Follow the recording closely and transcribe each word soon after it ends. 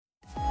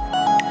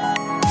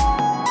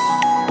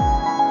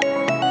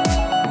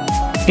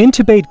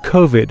Intubate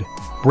COVID,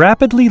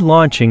 rapidly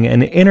launching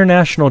an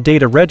international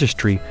data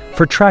registry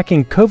for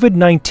tracking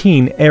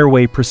COVID-19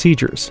 airway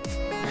procedures.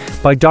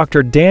 By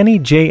Dr. Danny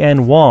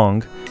J.N.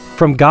 Wong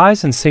from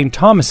Guy's and St.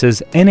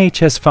 Thomas's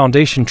NHS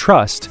Foundation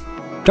Trust,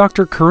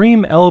 Dr.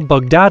 Kareem El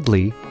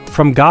Baghdadli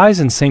from Guy's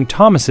and St.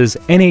 Thomas's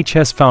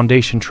NHS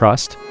Foundation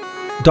Trust,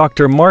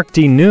 Dr. Mark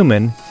D.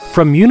 Newman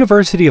from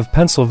University of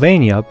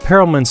Pennsylvania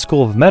Perelman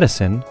School of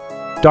Medicine,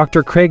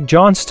 Dr. Craig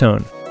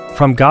Johnstone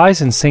from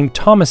Guy's and St.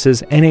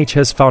 Thomas's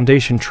NHS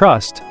Foundation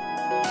Trust,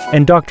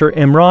 and Dr.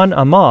 Imran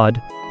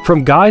Ahmad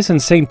from Guy's and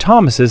St.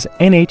 Thomas's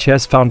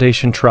NHS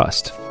Foundation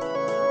Trust.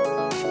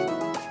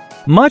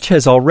 Much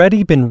has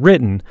already been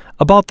written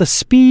about the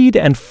speed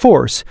and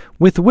force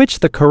with which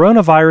the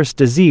coronavirus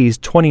disease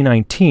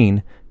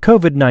 2019,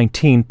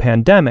 COVID-19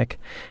 pandemic,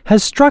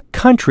 has struck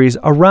countries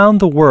around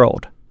the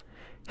world.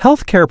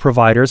 Healthcare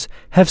providers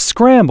have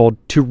scrambled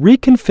to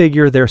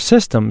reconfigure their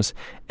systems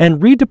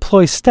and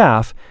redeploy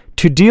staff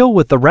to deal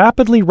with the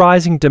rapidly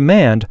rising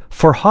demand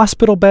for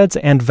hospital beds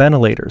and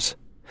ventilators.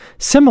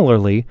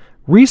 Similarly,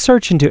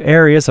 research into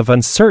areas of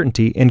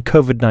uncertainty in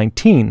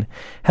COVID-19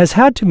 has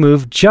had to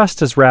move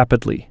just as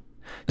rapidly.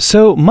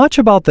 So much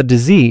about the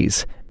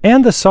disease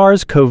and the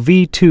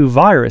SARS-CoV-2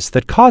 virus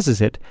that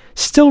causes it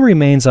still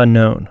remains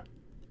unknown.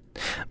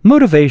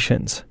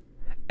 Motivations.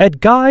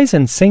 At Guy's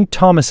and St.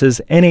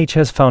 Thomas's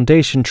NHS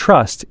Foundation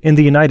Trust in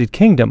the United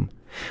Kingdom,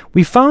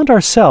 we found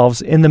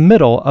ourselves in the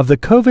middle of the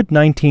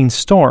COVID-19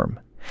 storm,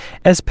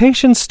 as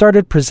patients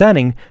started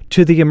presenting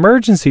to the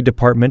emergency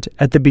department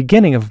at the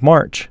beginning of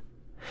March.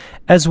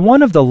 As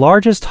one of the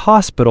largest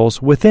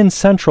hospitals within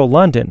central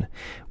London,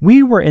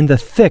 we were in the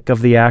thick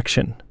of the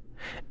action.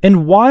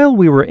 And while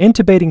we were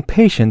intubating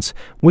patients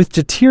with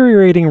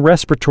deteriorating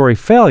respiratory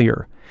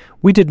failure,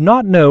 we did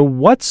not know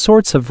what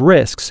sorts of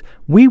risks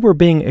we were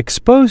being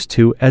exposed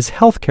to as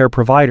healthcare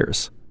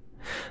providers.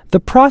 The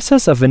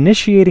process of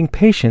initiating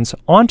patients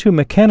onto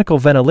mechanical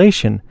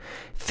ventilation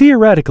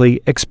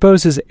theoretically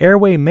exposes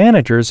airway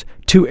managers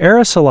to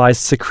aerosolized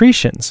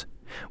secretions,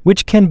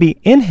 which can be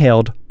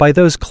inhaled by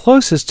those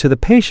closest to the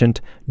patient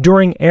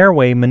during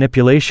airway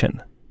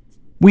manipulation.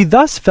 We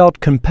thus felt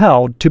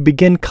compelled to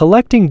begin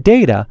collecting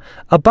data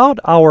about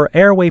our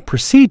airway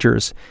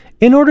procedures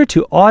in order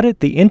to audit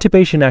the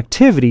intubation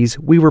activities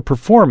we were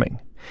performing,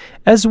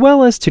 as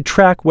well as to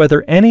track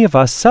whether any of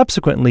us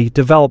subsequently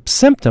developed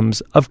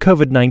symptoms of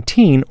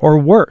COVID-19 or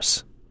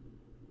worse.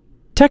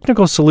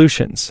 Technical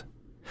solutions.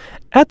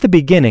 At the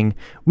beginning,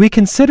 we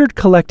considered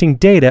collecting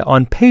data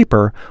on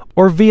paper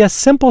or via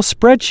simple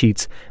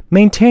spreadsheets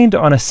maintained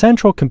on a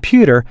central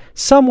computer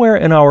somewhere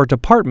in our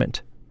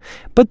department.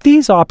 But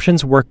these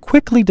options were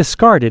quickly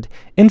discarded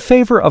in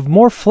favor of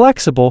more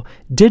flexible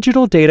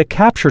digital data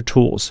capture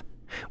tools,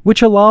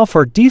 which allow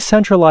for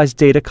decentralized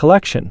data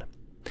collection.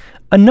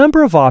 A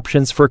number of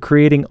options for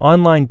creating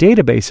online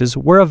databases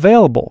were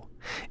available,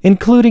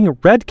 including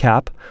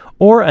REDCap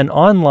or an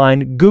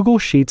online Google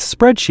Sheets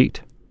spreadsheet.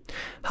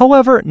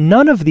 However,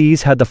 none of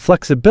these had the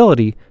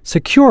flexibility,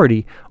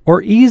 security,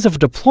 or ease of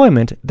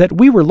deployment that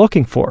we were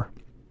looking for.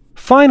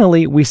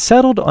 Finally, we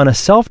settled on a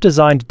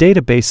self-designed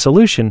database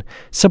solution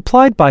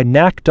supplied by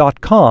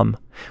Knack.com,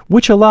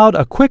 which allowed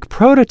a quick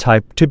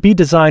prototype to be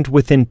designed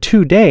within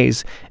 2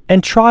 days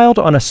and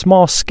trialed on a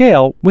small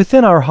scale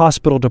within our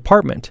hospital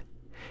department.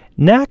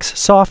 Knack's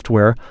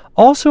software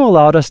also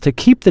allowed us to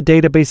keep the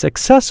database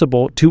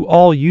accessible to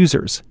all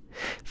users,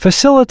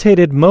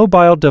 facilitated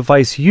mobile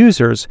device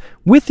users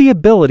with the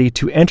ability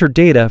to enter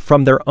data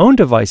from their own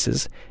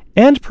devices,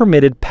 and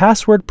permitted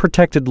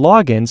password-protected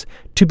logins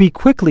to be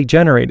quickly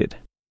generated.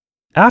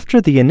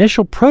 After the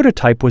initial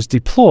prototype was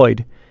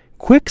deployed,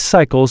 quick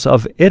cycles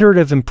of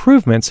iterative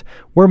improvements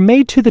were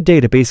made to the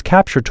database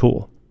capture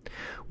tool.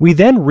 We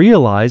then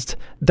realized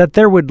that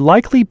there would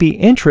likely be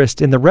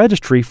interest in the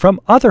registry from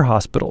other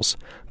hospitals,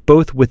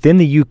 both within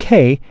the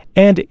UK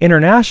and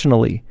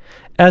internationally,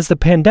 as the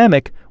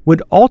pandemic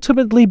would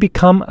ultimately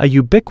become a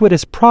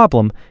ubiquitous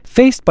problem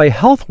faced by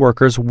health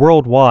workers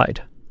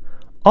worldwide.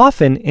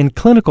 Often in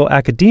clinical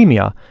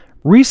academia,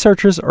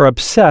 researchers are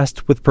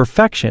obsessed with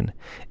perfection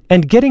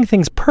and getting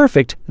things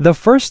perfect the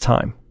first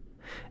time.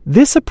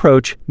 This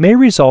approach may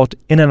result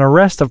in an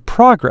arrest of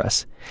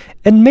progress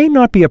and may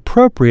not be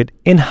appropriate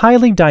in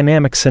highly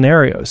dynamic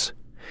scenarios.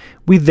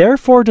 We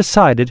therefore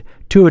decided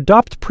to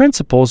adopt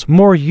principles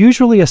more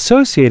usually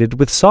associated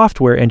with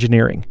software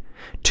engineering,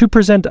 to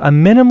present a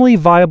minimally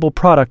viable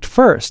product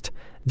first,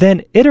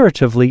 then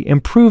iteratively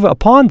improve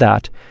upon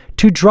that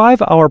to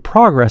drive our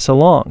progress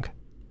along.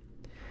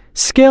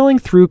 Scaling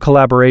through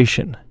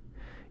collaboration.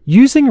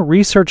 Using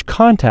research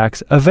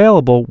contacts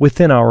available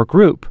within our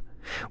group,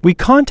 we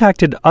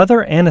contacted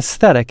other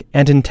anesthetic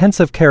and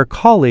intensive care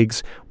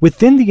colleagues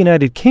within the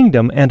United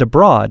Kingdom and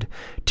abroad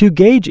to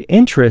gauge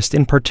interest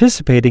in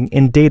participating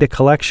in data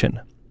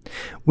collection.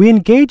 We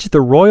engaged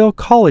the Royal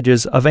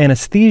Colleges of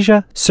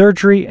Anesthesia,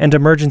 Surgery, and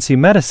Emergency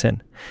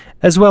Medicine,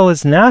 as well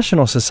as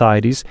national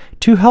societies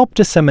to help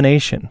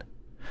dissemination.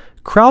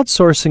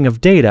 Crowdsourcing of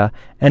data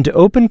and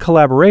open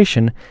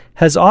collaboration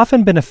has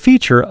often been a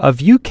feature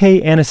of UK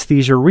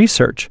anesthesia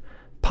research,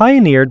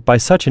 pioneered by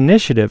such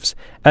initiatives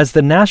as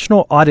the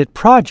National Audit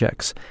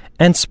Projects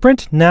and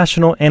Sprint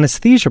National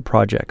Anesthesia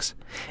Projects,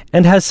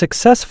 and has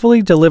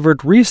successfully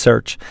delivered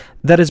research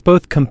that is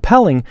both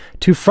compelling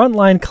to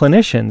frontline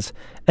clinicians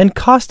and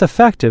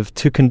cost-effective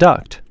to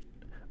conduct.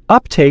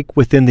 Uptake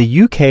within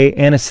the UK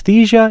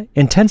anesthesia,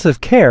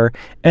 intensive care,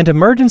 and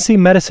emergency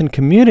medicine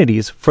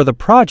communities for the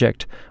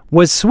project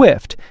was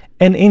swift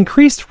and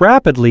increased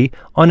rapidly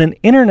on an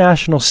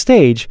international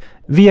stage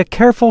via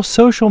careful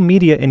social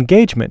media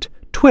engagement,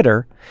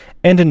 Twitter,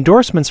 and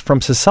endorsements from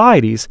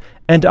societies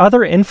and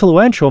other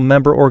influential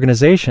member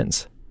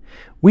organizations.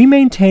 We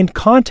maintained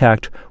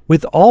contact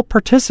with all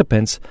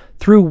participants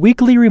through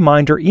weekly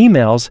reminder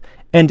emails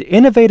and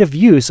innovative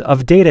use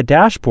of data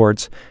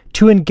dashboards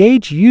to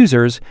engage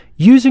users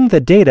using the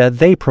data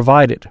they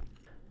provided.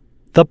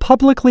 The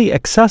publicly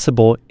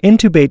accessible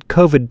Intubate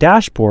COVID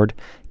dashboard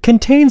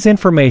contains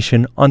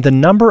information on the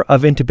number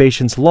of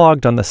intubations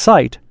logged on the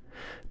site,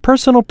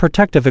 personal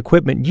protective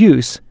equipment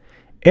use,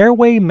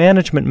 airway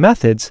management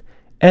methods,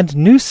 and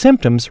new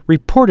symptoms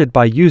reported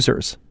by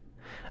users.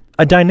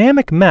 A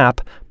dynamic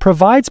map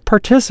provides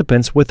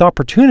participants with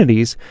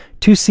opportunities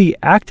to see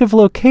active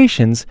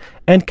locations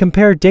and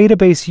compare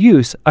database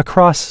use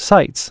across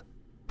sites.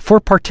 For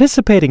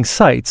participating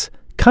sites,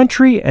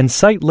 country and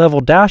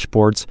site-level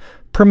dashboards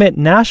permit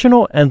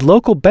national and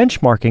local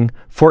benchmarking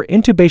for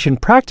intubation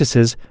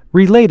practices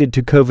related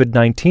to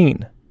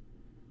COVID-19.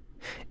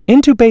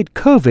 Intubate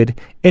COVID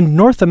in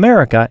North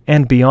America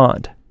and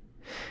beyond.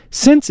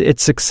 Since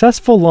its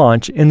successful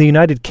launch in the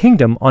United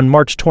Kingdom on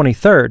March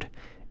 23rd,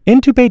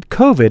 Intubate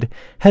COVID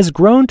has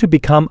grown to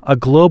become a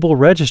global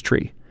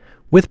registry,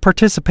 with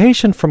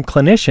participation from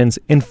clinicians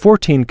in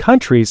 14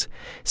 countries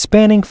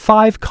spanning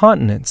 5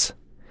 continents.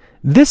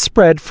 This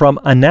spread from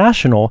a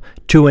national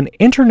to an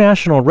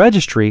international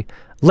registry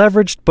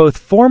leveraged both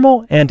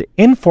formal and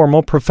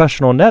informal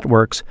professional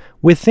networks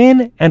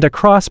within and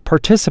across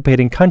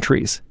participating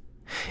countries.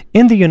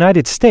 In the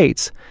United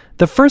States,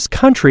 the first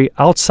country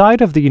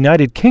outside of the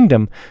United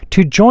Kingdom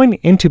to join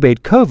Intubate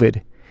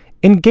COVID,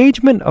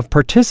 engagement of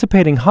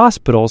participating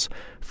hospitals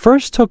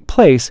first took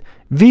place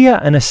via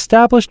an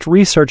established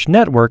research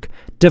network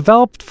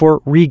developed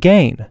for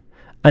REGAIN,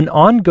 an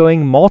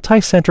ongoing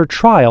multi-center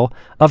trial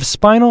of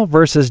spinal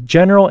versus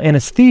general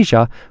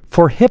anesthesia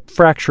for hip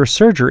fracture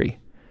surgery,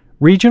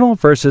 regional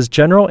versus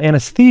general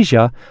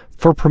anesthesia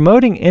for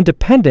promoting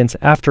independence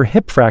after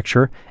hip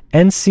fracture,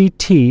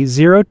 NCT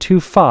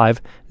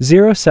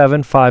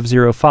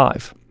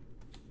 025-07505.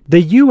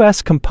 The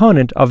U.S.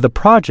 component of the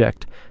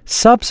project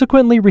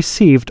subsequently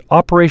received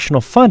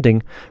operational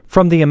funding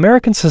from the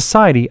American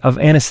Society of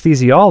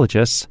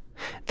Anesthesiologists,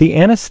 the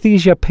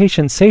Anesthesia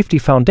Patient Safety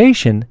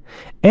Foundation,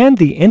 and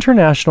the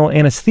International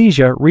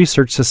Anesthesia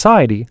Research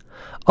Society,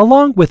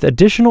 along with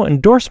additional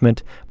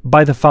endorsement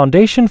by the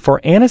Foundation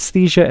for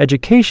Anesthesia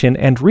Education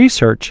and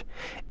Research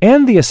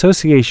and the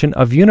Association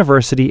of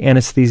University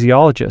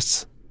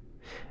Anesthesiologists.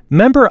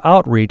 Member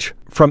outreach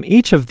from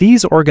each of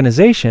these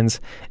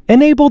organizations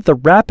enabled the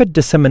rapid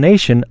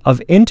dissemination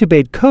of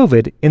Intubate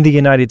COVID in the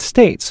United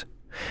States,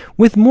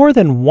 with more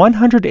than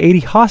 180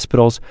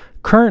 hospitals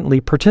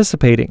currently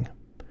participating.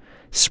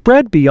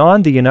 Spread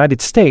beyond the United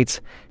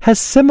States has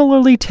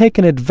similarly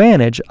taken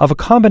advantage of a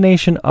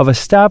combination of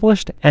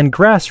established and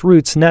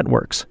grassroots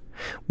networks,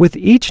 with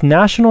each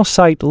national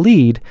site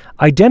lead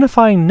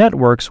identifying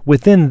networks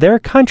within their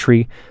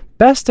country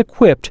best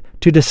equipped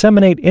to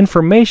disseminate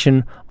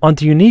information on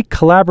the unique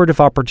collaborative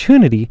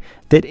opportunity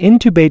that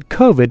Intubate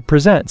COVID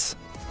presents.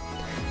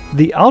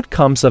 The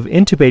outcomes of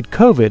Intubate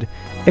COVID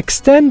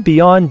extend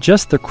beyond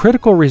just the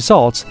critical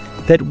results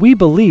that we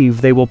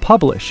believe they will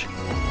publish.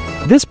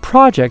 This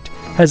project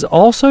has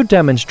also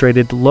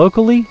demonstrated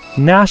locally,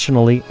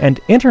 nationally, and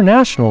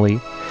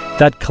internationally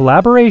that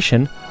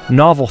collaboration,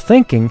 novel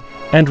thinking,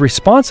 and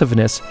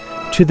responsiveness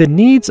to the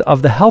needs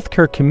of the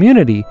healthcare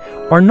community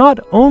are not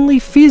only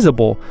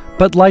feasible,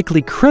 but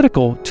likely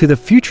critical to the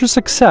future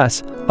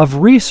success of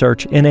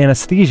research in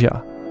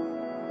anesthesia.